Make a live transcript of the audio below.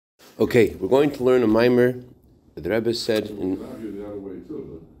Okay, we're going to learn a mimer that the Rebbe said in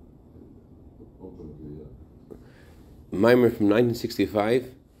mimer from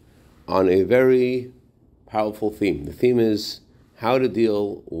 1965 on a very powerful theme. The theme is how to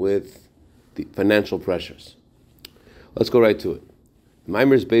deal with the financial pressures. Let's go right to it. The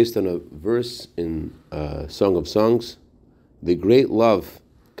mimer is based on a verse in Song of Songs. The great love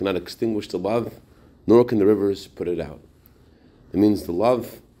cannot extinguish the love, nor can the rivers put it out. It means the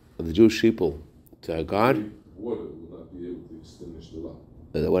love of the Jewish people to God. Water will not be able to extinguish the love.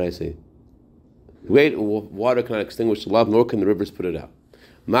 Is that what I say? Great water cannot extinguish the love, nor can the rivers put it out.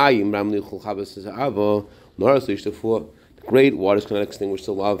 The great waters cannot extinguish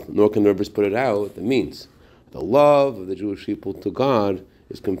the love, nor can the rivers put it out. That means the love of the Jewish people to God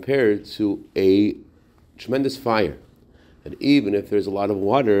is compared to a tremendous fire. And even if there's a lot of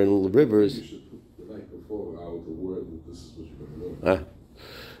water in the rivers, You should put the night before out the word that this is what you're going to learn.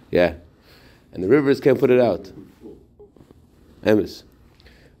 Yeah. And the rivers can't put it out. Emes.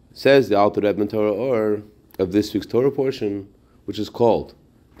 Says the Alter Rebbe Torah or of this week's Torah portion, which is called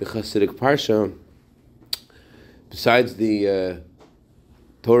the Chassidic Parsha. Besides the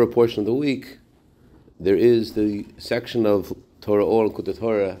Torah portion of the week, there is the section of Torah or Kuta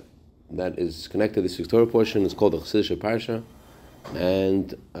Torah that is connected to this week's Torah portion. It's called the Chassidic Parsha.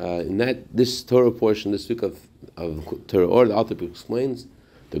 And in this Torah portion, this week of Torah or, the Alter Rebbe explains,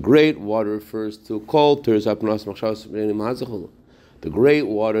 the great water refers to kol teres apnas machshavos mazachol. The great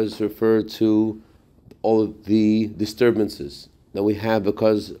waters refer to all of the disturbances that we have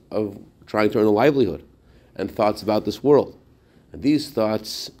because of trying to earn a livelihood and thoughts about this world. And these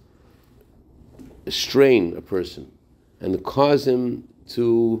thoughts strain a person and cause him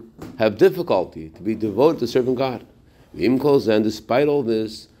to have difficulty to be devoted to serving God. And despite all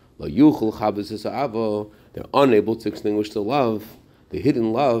this, they're unable to extinguish the love, the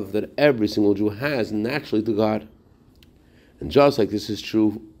hidden love that every single Jew has naturally to God. And just like this is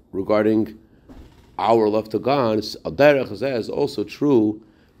true regarding our love to God, is also true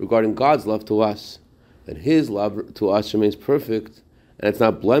regarding God's love to us. That His love to us remains perfect, and it's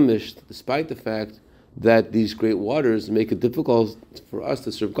not blemished, despite the fact that these great waters make it difficult for us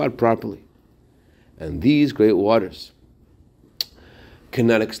to serve God properly. And these great waters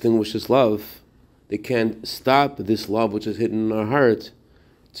cannot extinguish this love. They can't stop this love which is hidden in our heart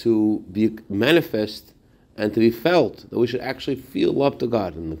to be manifest and to be felt, that we should actually feel love to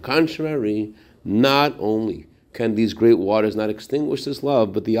God. On the contrary, not only can these great waters not extinguish this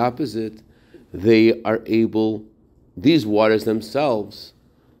love, but the opposite, they are able, these waters themselves,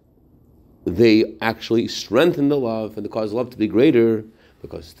 they actually strengthen the love and they cause love to be greater,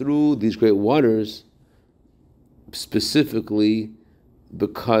 because through these great waters, specifically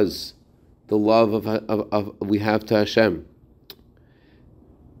because the love of we have to Hashem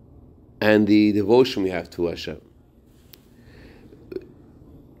and the devotion we have to Hashem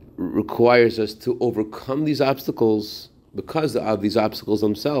requires us to overcome these obstacles. Because of these obstacles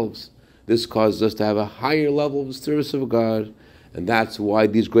themselves, this causes us to have a higher level of service of God, and that's why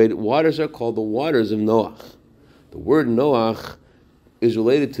these great waters are called the waters of Noach. The word Noach is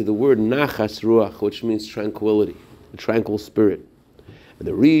related to the word Nachas Ruach, which means tranquility, a tranquil spirit. And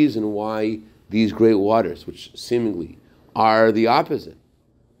the reason why these great waters, which seemingly are the opposite,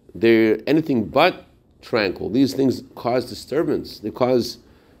 they're anything but tranquil. These things cause disturbance. They cause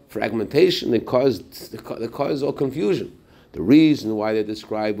fragmentation. They cause all confusion. The reason why they're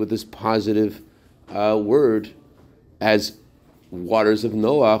described with this positive word as waters of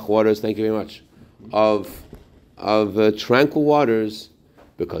Noach, waters, thank you very much, of tranquil waters,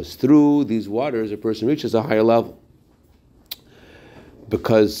 because through these waters a person reaches a higher level.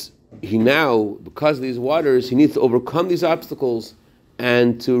 Because of these waters, he needs to overcome these obstacles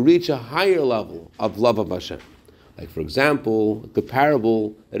and to reach a higher level of love of Hashem. Like, for example, the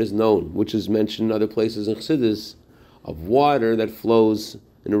parable that is known, which is mentioned in other places in chassidus, of water that flows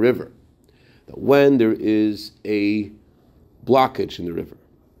in a river. That when there is a blockage in the river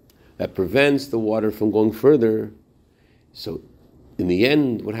that prevents the water from going further, so in the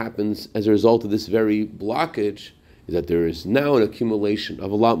end, what happens as a result of this very blockage is that there is now an accumulation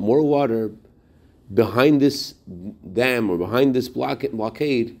of a lot more water behind this dam or behind this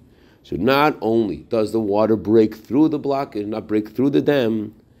blockade. So not only does the water break through the blockage, not break through the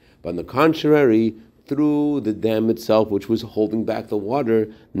dam, but on the contrary, through the dam itself, which was holding back the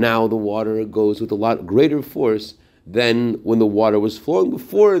water, now the water goes with a lot greater force than when the water was flowing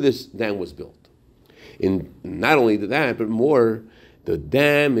before this dam was built. In not only that, but more, the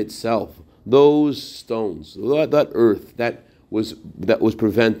dam itself, those stones, that earth that was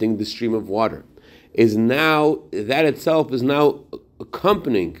preventing the stream of water, is now, that itself is now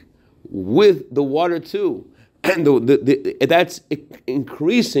accompanying with the water too. And that's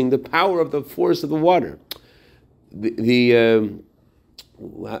increasing the power of the force of the water. How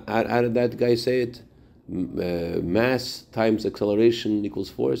did that guy say it? Mass times acceleration equals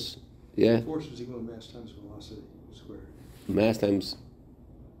force. Yeah. Force is equal to mass times velocity squared. Mass times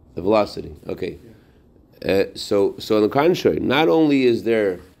the velocity. Okay. Yeah. So on the contrary, not only is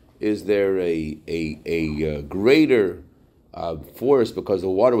there a greater force because the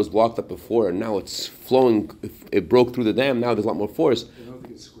water was blocked up before and now it's flowing. It broke through the dam. Now there's a lot more force. I don't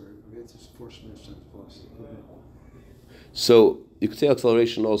think it's squared. I mean, it's just force mass times velocity. Go ahead. So you could say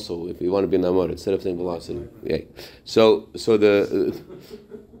acceleration also if you want to be in Amor instead of saying velocity. Right. Yeah. So the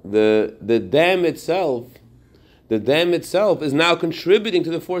dam itself. The dam itself is now contributing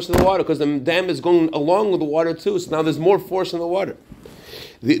to the force of the water because the dam is going along with the water too. So now there's more force in the water.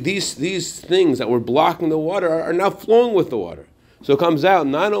 These things that were blocking the water are now flowing with the water. So it comes out,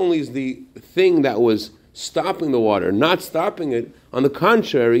 not only is the thing that was stopping the water not stopping it, on the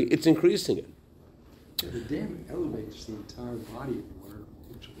contrary, it's increasing it. Yeah, the dam elevates the entire body of the water,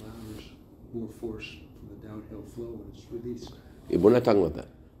 which allows more force from the downhill flow when it's released. We're not talking about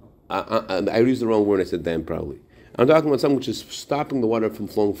that. I used the wrong word. I said dam probably. I'm talking about something which is stopping the water from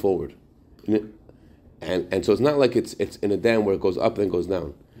flowing forward. And so it's not like it's in a dam where it goes up and then goes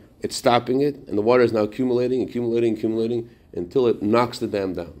down. It's stopping it, and the water is now accumulating until it knocks the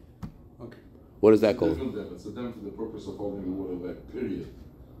dam down. Okay. What is that called? It's a dam for the purpose of holding the water back, period.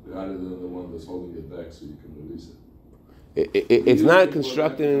 Rather than the one that's holding it back so you can release it. It's not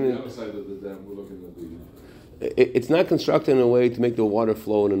constructed on in the other side of the dam, we're looking at the... It's not constructed in a way to make the water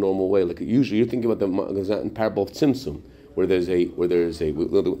flow in a normal way. Like usually, you're thinking about the parable of Tzimtzum, where there's a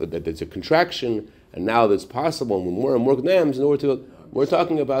contraction, and now that's possible. And with more and more dams, we're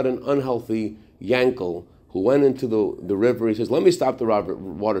talking about an unhealthy Yankel who went into the river. He says, "Let me stop the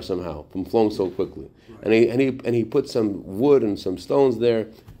water somehow from flowing so quickly." Right. And he put some wood and some stones there,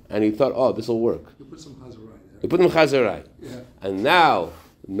 and he thought, "Oh, this will work." He put some chazarai there. He put them chazarai. Yeah. And now,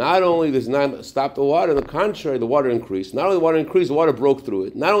 not only does not stop the water, on the contrary, the water increased. Not only the water increased, the water broke through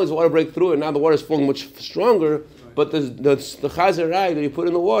it. Not only does the water break through it, now the water is flowing much stronger, right. But the chazarai that he put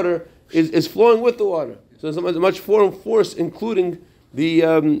in the water is flowing with the water. So there's much force, including the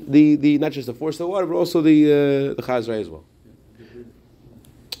not just the force of the water, but also the chazarai as well.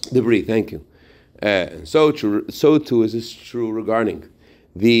 Debris. Thank you. And so too is this true regarding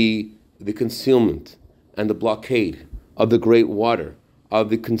the concealment and the blockade of the great water, of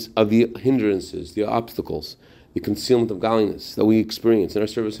the hindrances, the obstacles, the concealment of godliness that we experience in our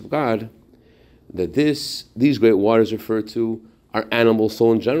service of God. That these great waters referred to our animal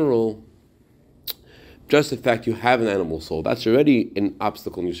soul in general. Just the fact you have an animal soul, that's already an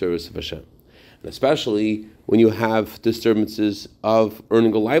obstacle in your service of Hashem. And especially when you have disturbances of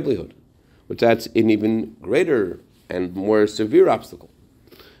earning a livelihood, which that's an even greater and more severe obstacle.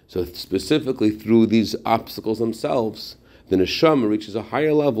 So specifically through these obstacles themselves, the neshama reaches a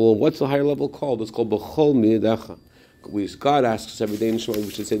higher level. What's the higher level called? It's called b'chol miyadecha. God asks us every day in Shema, we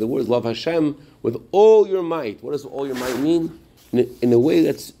should say the words, love Hashem with all your might. What does all your might mean? In a way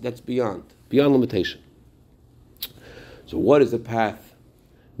that's beyond limitation. So what is the path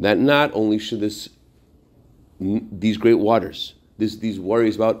that not only should these great waters, these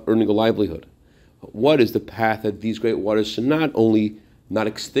worries about earning a livelihood, what is the path that these great waters should not only not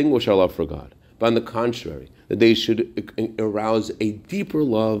extinguish our love for God, but on the contrary, that they should arouse a deeper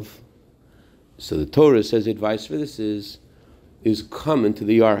love. So the Torah says the advice for this is come into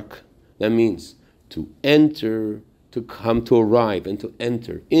the ark. That means to enter, to come, to arrive, and to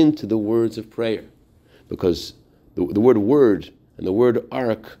enter into the words of prayer. Because the word word and the word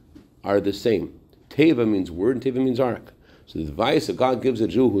ark are the same. Teva means word and Teva means ark. So the advice that God gives a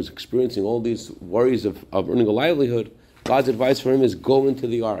Jew who's experiencing all these worries of earning a livelihood, God's advice for him is go into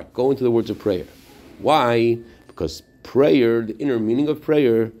the ark, go into the words of prayer. Why? Because prayer, the inner meaning of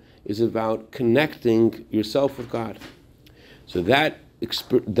prayer, is about connecting yourself with God. So that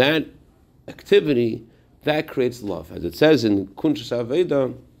activity, that creates love. As it says in Kunshas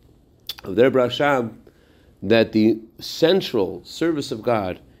Aveda of the Rebbe Rashab, that the central service of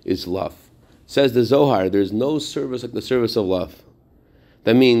God is love. Says the Zohar, there's no service like the service of love.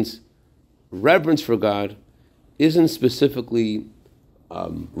 That means reverence for God isn't specifically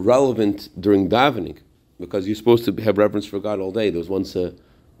relevant during davening, because you're supposed to have reverence for God all day. There was once the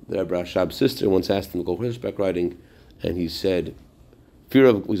Rebbe Rashab's sister once asked him to go horseback riding, and he said, he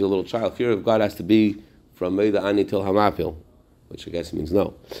was a little child, fear of God has to be from Meida Ani till Hamapil, which I guess means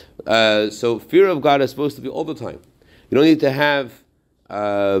no. So fear of God is supposed to be all the time. You don't need to have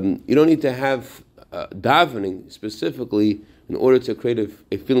davening specifically in order to create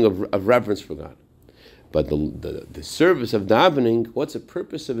a feeling of reverence for God. But the service of davening, what's the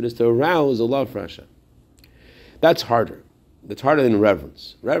purpose of it, is to arouse a love for Hashem. That's harder. That's harder than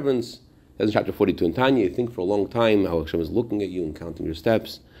reverence. Reverence, as in chapter 42 in Tanya, you think for a long time how Hashem is looking at you and counting your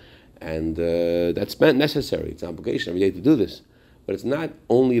steps, and that's necessary. It's an obligation every day to do this. But it's not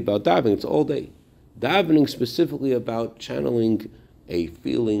only about davening, it's all day. Davening specifically about channeling a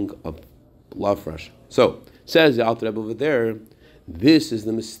feeling of love for Hashem. So, says the Alter Rebbe over there, this is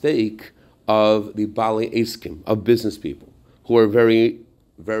the mistake of the Baalei Eskim, of business people, who are very,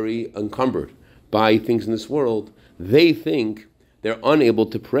 very encumbered by things in this world. They think they're unable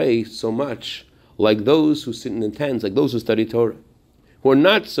to pray so much like those who sit in the tents, like those who study Torah, who are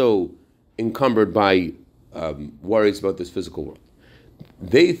not so encumbered by worries about this physical world.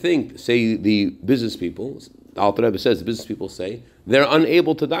 They think, say the business people, Alter Rebbe says, the business people say, they're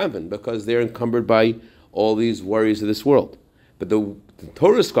unable to daven because they're encumbered by all these worries of this world. But the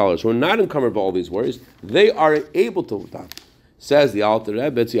Torah scholars who are not encumbered by all these worries, they are able to daven. Says the Alter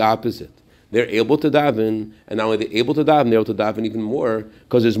Rebbe, it's the opposite. They're able to daven, and not only they're able to daven, they're able to daven even more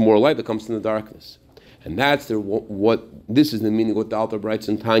because there's more light that comes from the darkness. And that's this is the meaning of what the Alter Rebbe writes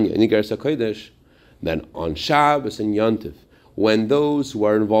in Tanya, in Igeres HaKodesh, that on Shabbos and Yontif, when those who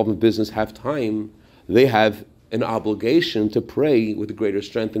are involved in business have time, they have an obligation to pray with greater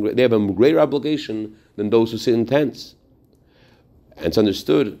strength, and they have a greater obligation than those who sit in tents. And it's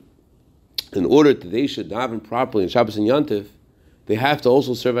understood, in order that they should daven properly in Shabbos and Yontif, they have to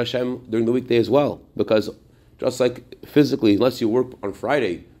also serve Hashem during the weekday as well. Because just like physically, unless you work on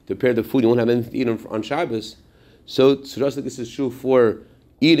Friday to prepare the food, you won't have anything to eat on Shabbos. So just like this is true for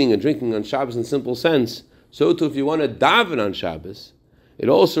eating and drinking on Shabbos in simple sense, so too if you want to daven on Shabbos, it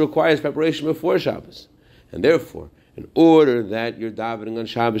also requires preparation before Shabbos. And therefore, in order that your davening on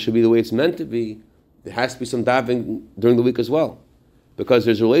Shabbos should be the way it's meant to be, there has to be some davening during the week as well. Because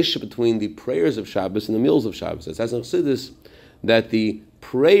there's a relationship between the prayers of Shabbos and the meals of Shabbos. It says in chassidus that the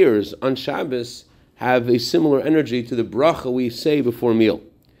prayers on Shabbos have a similar energy to the bracha we say before meal.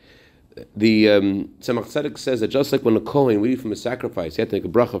 The Tzemach Tzedek says that just like when a Kohen, we eat from a sacrifice, he had to make a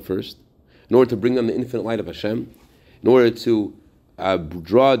bracha first, in order to bring on the infinite light of Hashem, in order to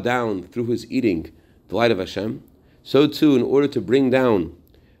draw down through his eating the light of Hashem, so too in order to bring down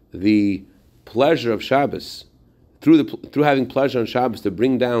the pleasure of Shabbos, through having pleasure on Shabbos, to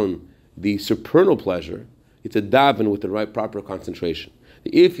bring down the supernal pleasure, it's a daven with the right proper concentration.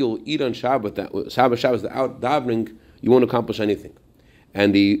 If you'll eat on Shabbos without davening, you won't accomplish anything.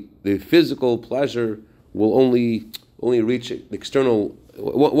 And the physical pleasure will only reach the external,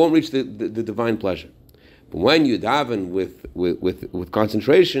 won't reach the divine pleasure. But when you daven with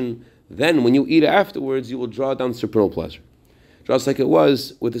concentration, then when you eat afterwards, you will draw down supernal pleasure. Just like it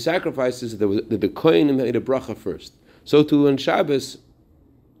was with the sacrifices, the Kohen made a bracha first. So too on Shabbos,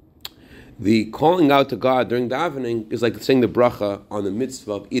 the calling out to God during davening is like saying the bracha on the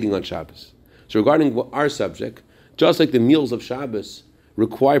mitzvah of eating on Shabbos. So regarding our subject, just like the meals of Shabbos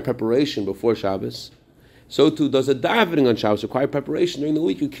require preparation before Shabbos, so too does a davening on Shabbos require preparation during the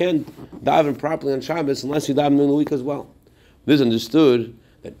week. You can't daven properly on Shabbos unless you daven during the week as well. This is understood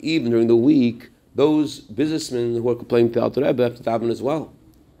that even during the week, those businessmen who are complaining to the Alter Rebbe have to daven as well.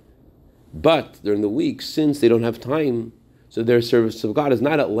 But during the week, since they don't have time, so their service of God is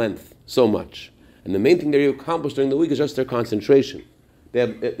not at length so much. And the main thing they accomplish during the week is just their concentration.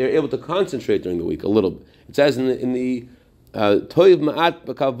 They're able to concentrate during the week a little bit. It says in the Toiv Ma'at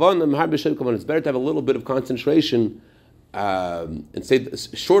B'Kavon, it's better to have a little bit of concentration and say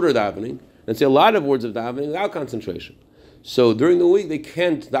shorter davening than say a lot of words of davening without concentration. So during the week they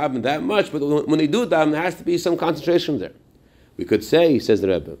can't daven that much, but when they do daven, there has to be some concentration there. We could say, says the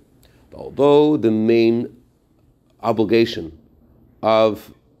Rebbe, although the main obligation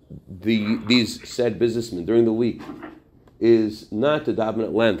of these said businessmen during the week is not to daven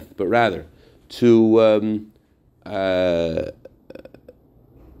at length, but rather to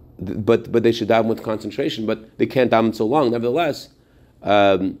but they should daven with concentration, but they can't daven so long. Nevertheless,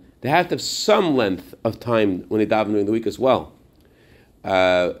 they have to have some length of time when they daven during the week as well.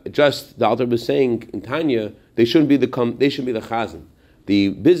 Just the Alter was saying in Tanya, they shouldn't be the chazan. The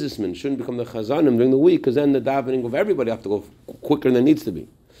businessmen shouldn't become the chazanim during the week, because then the davening of everybody have to go quicker than it needs to be.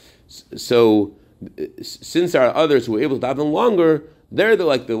 So, since there are others who are able to daven longer, they're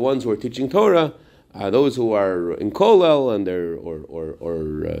the ones who are teaching Torah. Those who are in Kolel and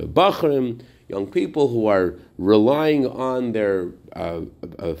or Bachrim, young people who are relying on their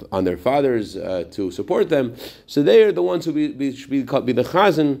fathers to support them. So they are the ones who should be the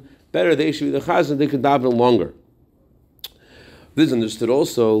chazan. Better they should be the chazan. They could daven longer. This is understood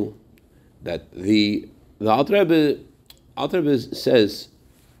also that the Alter Rebbe Alter Rebbe says,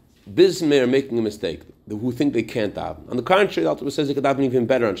 businessmen are making a mistake, who think they can't daven. On the contrary, the Alter Rebbe says they could daven even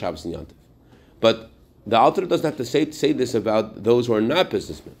better on Shabbos and Yom Tov. But the Alter Rebbe doesn't have to say this about those who are not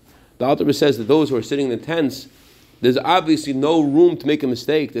businessmen. The Alter Rebbe says that those who are sitting in the tents, there's obviously no room to make a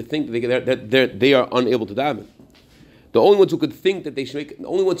mistake, to think that they are unable to daven. The only ones who could think that they should make, the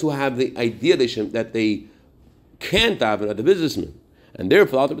only ones who have the idea that they can't daven are the businessmen. And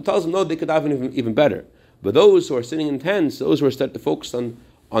therefore, the Alter Rebbe tells them, no, they could daven even better. But those who are sitting in tents, those who are starting to focus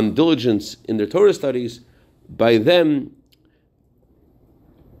on diligence in their Torah studies, by them,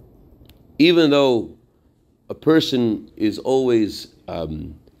 even though a person is always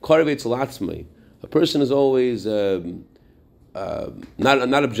karvetz latzmai, a person is always not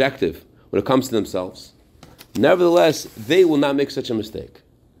objective when it comes to themselves, nevertheless, they will not make such a mistake.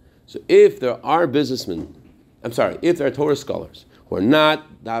 So if there are businessmen, if there are Torah scholars who are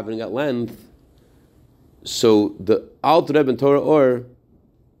not davening at length, so the Alter Rebbe and Torah Or,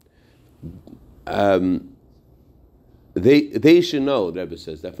 they should know, the Rebbe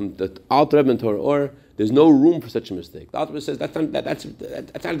says, that from the Alter Rebbe and Torah Or, there's no room for such a mistake. The Alter Rebbe says that's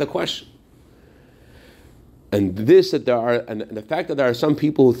out of the question. And the fact that there are some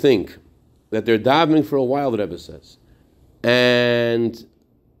people who think that they're davening for a while, the Rebbe says, and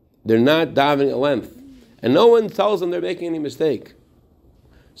they're not davening at length, and no one tells them they're making any mistake.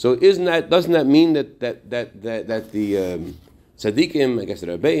 So doesn't that mean that the tzaddikim, I guess the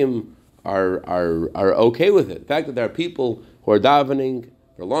Rebbeim, are okay with it? The fact that there are people who are davening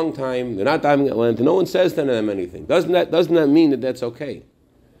for a long time, they're not davening at length, and no one says to them anything. Doesn't that mean that that's okay?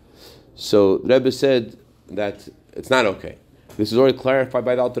 So the Rebbe said that it's not okay. This is already clarified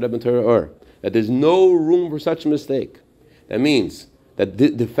by the Alter Rebbe and Torah Or, that there's no room for such a mistake. That means that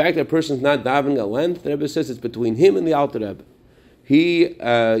the fact that a person is not davening at length, the Rebbe says it's between him and the Alter Rebbe. He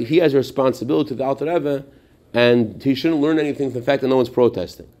has a responsibility to the Alter Rebbe, and he shouldn't learn anything from the fact that no one's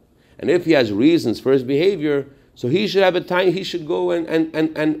protesting. And if he has reasons for his behavior, so he should have a time, he should go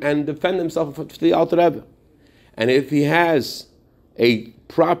and defend himself to the Alter Rebbe. And if he has a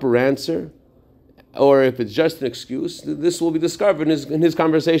proper answer, or if it's just an excuse, this will be discovered in his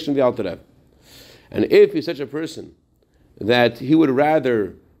conversation with the Alter Rebbe. And if he's such a person that he would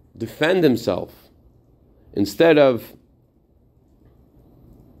rather defend himself instead of,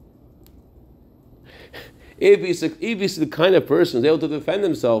 if he's the kind of person who's able to defend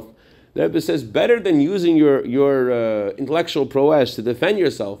himself, the Rebbe says, better than using your intellectual prowess to defend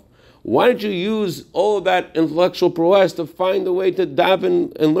yourself, why don't you use all of that intellectual prowess to find a way to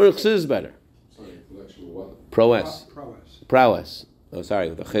daven and learn chassidus better? Sorry, intellectual what? Prowess. Prowess. Oh, sorry,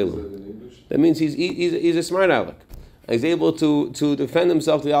 with the chilul. Is that in English? That means he's a smart aleck. He's able to defend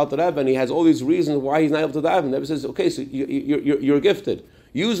himself to the Alter Rebbe, and he has all these reasons why he's not able to daven. The Rebbe says, okay, so you're gifted.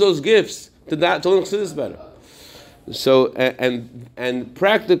 Use those gifts to learn chassidus better. So and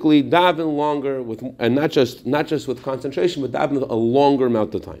practically daven longer and not just with concentration, but daven a longer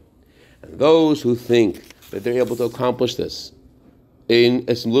amount of time. And those who think that they're able to accomplish this in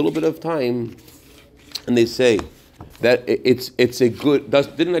a little bit of time, and they say that it's a good.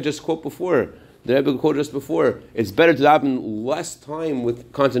 Didn't I just quote before? The Rebbe quoted just before. It's better to daven less time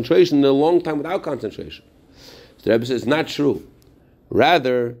with concentration than a long time without concentration. So the Rebbe says not true.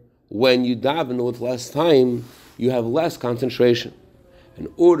 Rather, when you daven with less time, you have less concentration. In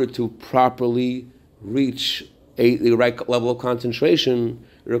order to properly reach the right level of concentration,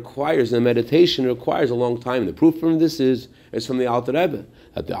 it requires a meditation, it requires a long time. The proof from this is from the Alter Rebbe.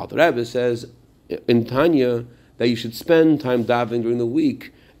 That the Alter Rebbe says in Tanya that you should spend time davening during the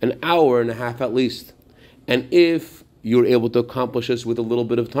week, an hour and a half at least. And if you're able to accomplish this with a little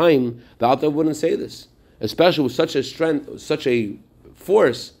bit of time, the Alter Rebbe wouldn't say this. Especially with such a strength, such a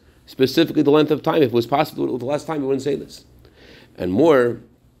force, specifically the length of time. If it was possible with less time, he wouldn't say this. And more,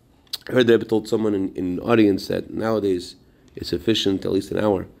 I heard the Rebbe told someone in the audience that nowadays it's sufficient at least an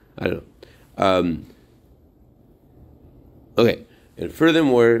hour. I don't know. Okay, and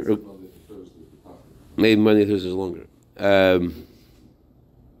furthermore, maybe Monday, Thursday is longer. The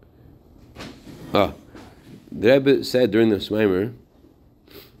Rebbe said during the Shmaimer,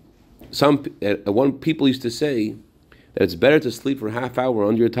 people used to say that it's better to sleep for a half hour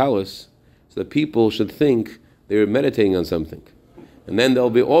under your talus, so that people should think they were meditating on something, and then they'll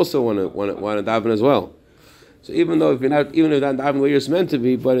be also want to daven as well. So even if you're not davening where you're meant to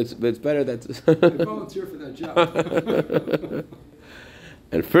be, but it's better that they volunteer for that job.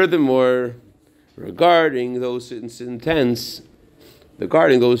 And furthermore, regarding those in tents,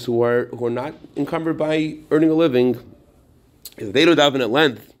 regarding those who are not encumbered by earning a living, if they don't daven at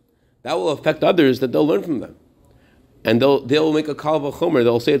length, that will affect others that they'll learn from them. And they'll make a kal v'chomer,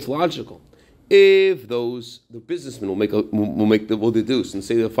 they'll say it's logical. If the businessmen will deduce and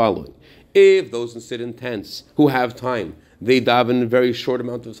say the following: if those who sit in tents who have time, they daven in a very short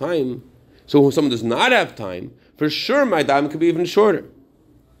amount of time. So when someone does not have time, for sure my daven could be even shorter.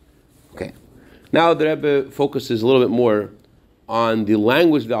 Okay. Now the Rebbe focuses a little bit more on the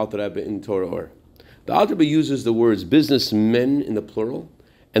language of the Alter Rebbe in Torah Or. The Alter Rebbe uses the words businessmen in the plural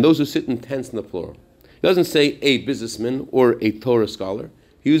and those who sit in tents in the plural. He doesn't say a businessman or a Torah scholar.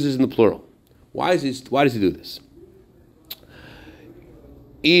 He uses it in the plural. Why does he do this?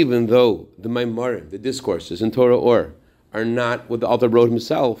 Even though the Maimarim, the discourses in Torah Or, are not what the Alter wrote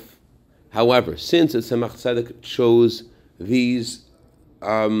himself, however, since it's Tzemach Tzedek chose these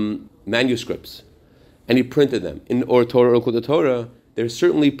manuscripts and he printed them in Or Torah or the Torah, they're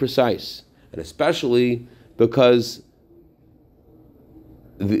certainly precise, and especially because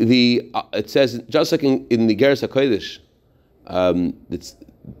it says, just like in the Geras HaKodesh, it's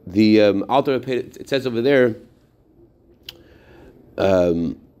the Alter Rebbe, it says over there,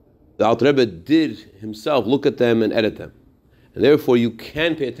 the Alter Rebbe did himself look at them and edit them, and therefore you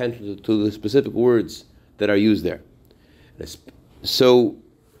can pay attention to the specific words that are used there. So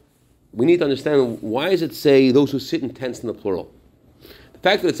we need to understand, why does it say those who sit in tents in the plural? The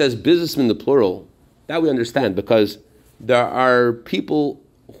fact that it says businessmen in the plural, that we understand, because there are people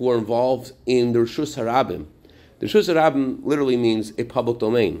who are involved in the Reshus HaRabim. The Reshus HaRabim literally means a public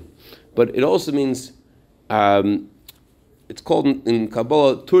domain, but it also means, it's called in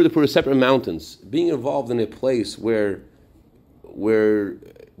Kabbalah, Tur de separate mountains, being involved in a place where in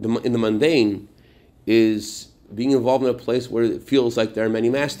the mundane is being involved in a place where it feels like there are many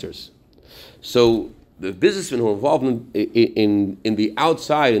masters. So the businessmen who are involved in the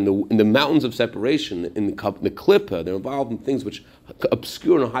outside, in the mountains of separation, in the klippa, they're involved in things which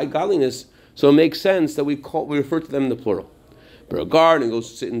obscure and high godliness. So it makes sense that we refer to them in the plural. But regarding those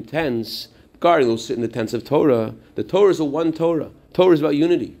who sit in tents, regarding those who sit in the tents of Torah, the Torah is a one Torah. Torah is about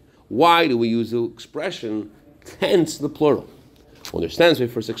unity. Why do we use the expression tents in the plural? Well, understand by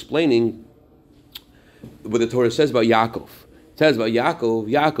first explaining what the Torah says about Yaakov. It says about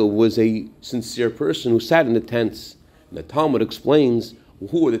Yaakov was a sincere person who sat in the tents. And the Talmud explains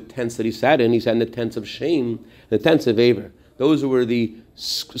who were the tents that he sat in. He sat in the tents of Shem, and the tents of Aver. Those were the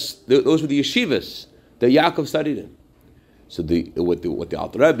yeshivas that Yaakov studied in. So what the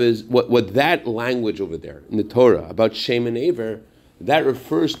Alter Rebbe is, what that language over there in the Torah about Shem and Aver, that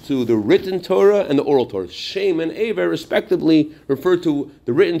refers to the written Torah and the oral Torah. Shem and Aver, respectively, refer to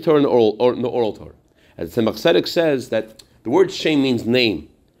the written Torah and the oral Torah. As the Tzemach says that the word Shem means name,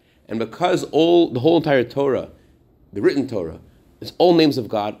 and because the whole entire Torah, the written Torah, is all names of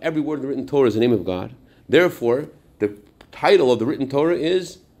God. Every word in the written Torah is the name of God. Therefore, the title of the written Torah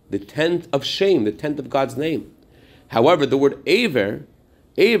is the tent of Shem, the tent of God's name. However, the word Aver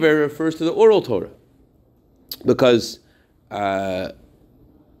refers to the oral Torah, because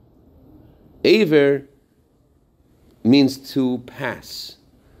Aver means to pass.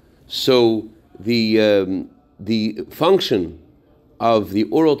 So the function of the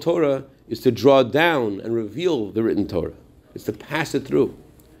oral Torah is to draw down and reveal the written Torah. It's to pass it through.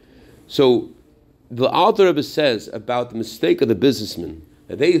 So the Alter Rebbe says about the mistake of the businessmen,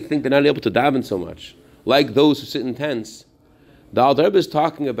 that they think they're not able to daven so much, like those who sit in tents. The Alter Rebbe is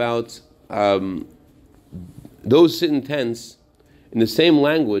talking about those who sit in tents in the same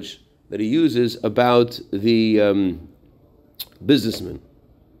language that he uses about the businessmen.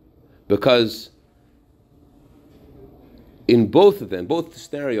 Because in both of them, both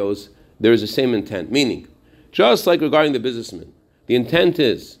scenarios, there is the same intent. Meaning, just like regarding the businessman, the intent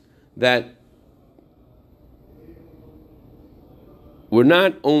is that we're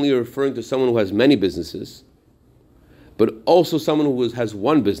not only referring to someone who has many businesses, but also someone who has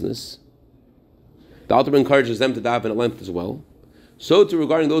one business. The Alter Rebbe encourages them to daven at length as well. So too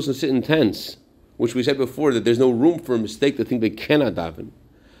regarding those who sit in tents, which we said before that there's no room for a mistake to think they cannot daven.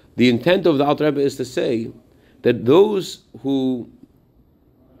 The intent of the Alter Rebbe is to say that those who,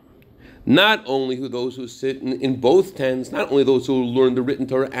 not only those who sit in both tents, not only those who learn the written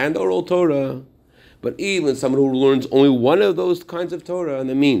Torah and the oral Torah, but even someone who learns only one of those kinds of Torah, and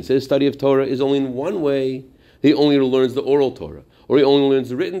that means his study of Torah is only in one way, he only learns the oral Torah, or he only learns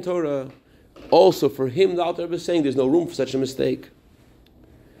the written Torah. Also for him, the Alter Rebbe is saying there's no room for such a mistake.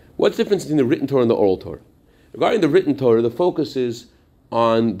 What's the difference between the written Torah and the oral Torah? Regarding the written Torah, the focus is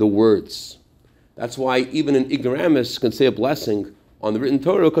on the words. That's why even an ignoramus can say a blessing on the written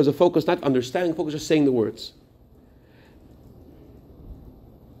Torah, because the focus not understanding, focus just saying the words.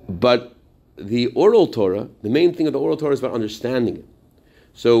 But the oral Torah, the main thing of the oral Torah is about understanding it.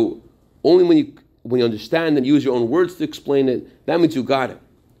 So only when you understand and use your own words to explain it, that means you got it.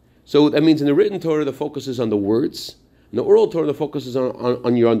 So that means in the written Torah, the focus is on the words. In the oral Torah, the focus is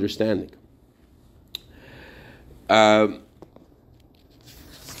on your understanding.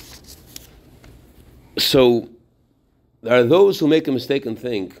 So there are those who make a mistake and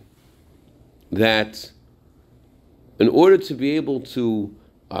think that in order to be able to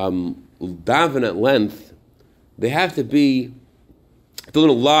daven at length, they have to learn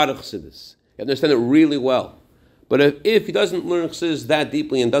a lot of chassidus. You understand it really well. But if he doesn't learn chassidus that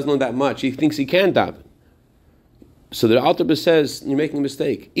deeply and doesn't learn that much, he thinks he can daven. So the Alter Rebbe says you're making a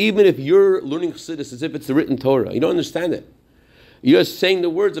mistake. Even if you're learning chassidus as if it's the written Torah, you don't understand it. You're just saying the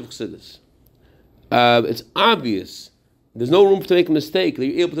words of chassidus. It's obvious. There's no room to make a mistake that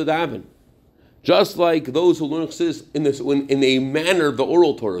you're able to daven. Just like those who learn chassidus in a manner of the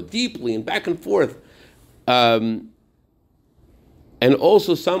oral Torah, deeply and back and forth. And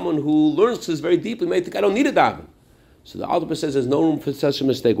also someone who learns chassidus very deeply may think, I don't need a daven. So the Alter Rebbe says there's no room for such a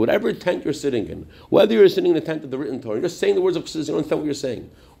mistake. Whatever tent you're sitting in, whether you're sitting in the tent of the written Torah, you're just saying the words of chassidus, you don't understand what you're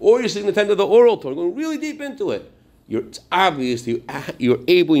saying, or you're sitting in the tent of the oral Torah, going really deep into it, it's obvious you're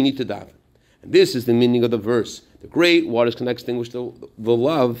able, you need to daven. And this is the meaning of the verse. The great waters can extinguish the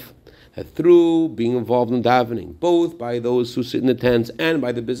love that through being involved in davening, both by those who sit in the tents and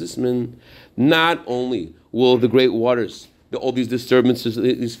by the businessmen, not only will the great waters, all these disturbances,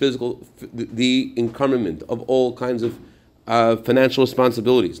 these physical, the encumberment of all kinds of financial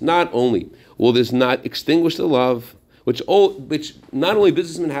responsibilities, not only will this not extinguish the love, which not only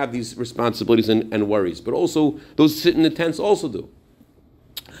businessmen have these responsibilities and worries, but also those who sit in the tents also do.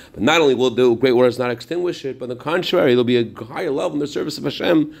 But not only will the great waters not extinguish it, but on the contrary, there'll be a higher level in the service of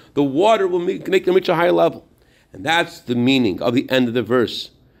Hashem. The water will make them reach a higher level. And that's the meaning of the end of the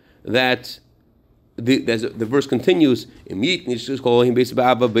verse. That the verse continues, okay,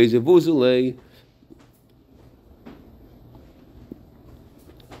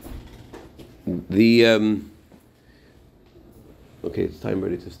 it's time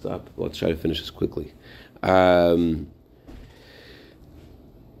ready to stop. Let's try to finish this quickly.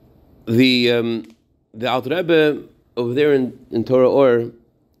 The Alter Rebbe over there in Torah Or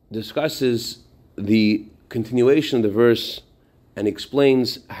discusses the continuation of the verse and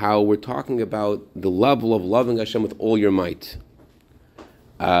explains how we're talking about the level of loving Hashem with all your might.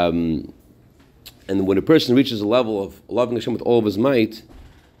 And when a person reaches a level of loving Hashem with all of his might,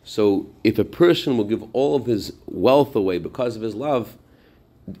 so if a person will give all of his wealth away because of his love,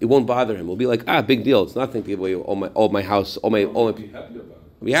 it won't bother him. It'll be like, big deal. It's nothing to give away all my house, all my.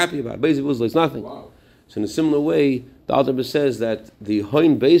 Be happy about it. Bais Bezalel, it's nothing. Wow. So in a similar way, the Alter Rebbe says that the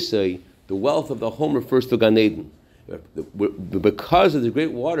Hoin Beisai, the wealth of the home, refers to Gan Eden. Because of the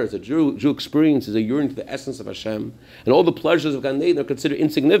great waters, the Jew experiences a yearning to the essence of Hashem, and all the pleasures of Gan Eden are considered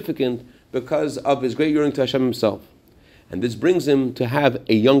insignificant because of his great yearning to Hashem himself. And this brings him to have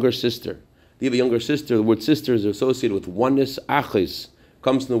a younger sister. They have a younger sister. The word sister is associated with oneness. Achis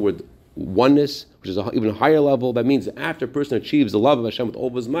comes from the word oneness, which is even a higher level. That means that after a person achieves the love of Hashem with all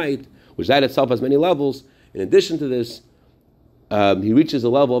of his might, which that itself has many levels, in addition to this, he reaches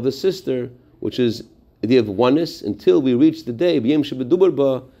the level of the sister, which is the idea of oneness, until we reach the day,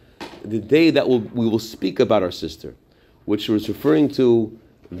 the day that we will speak about our sister, which was referring to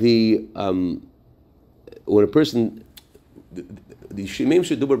the when a person, the Shemim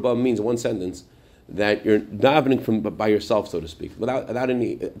Shedubar Ba means in one sentence that you're davening by yourself, so to speak, without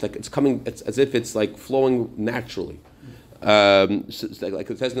any. It's coming. It's as if it's like flowing naturally. So like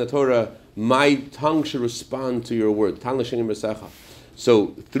it says in the Torah, my tongue should respond to your word.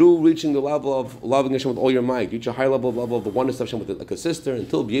 So through reaching the level of loving Hashem with all your might, reach a higher level of the oneness of Hashem with like a sister,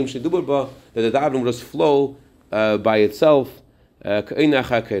 until B'yem Shedubar Ba, that the davening will just flow by itself. L'chaim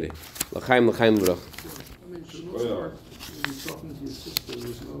l'chaim v'rach. When you're talking to your sister,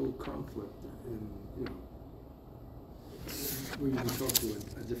 there's no conflict in, when you can talk to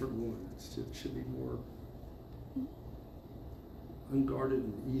a different woman. It should be more unguarded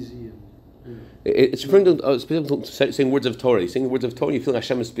and easy and. It's referring to saying words of Torah. Saying words of Torah, you feel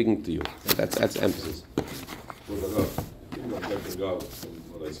Hashem is speaking to you. That's emphasis. I think I'm backing out from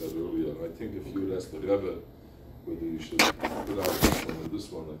what I said earlier. I think if you would ask the Rebbe whether you should put out this one or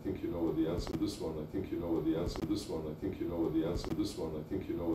this one, I think you know what the answer. This one, I think you know what the answer. This one, I think you know what the answer. This one, I think you know.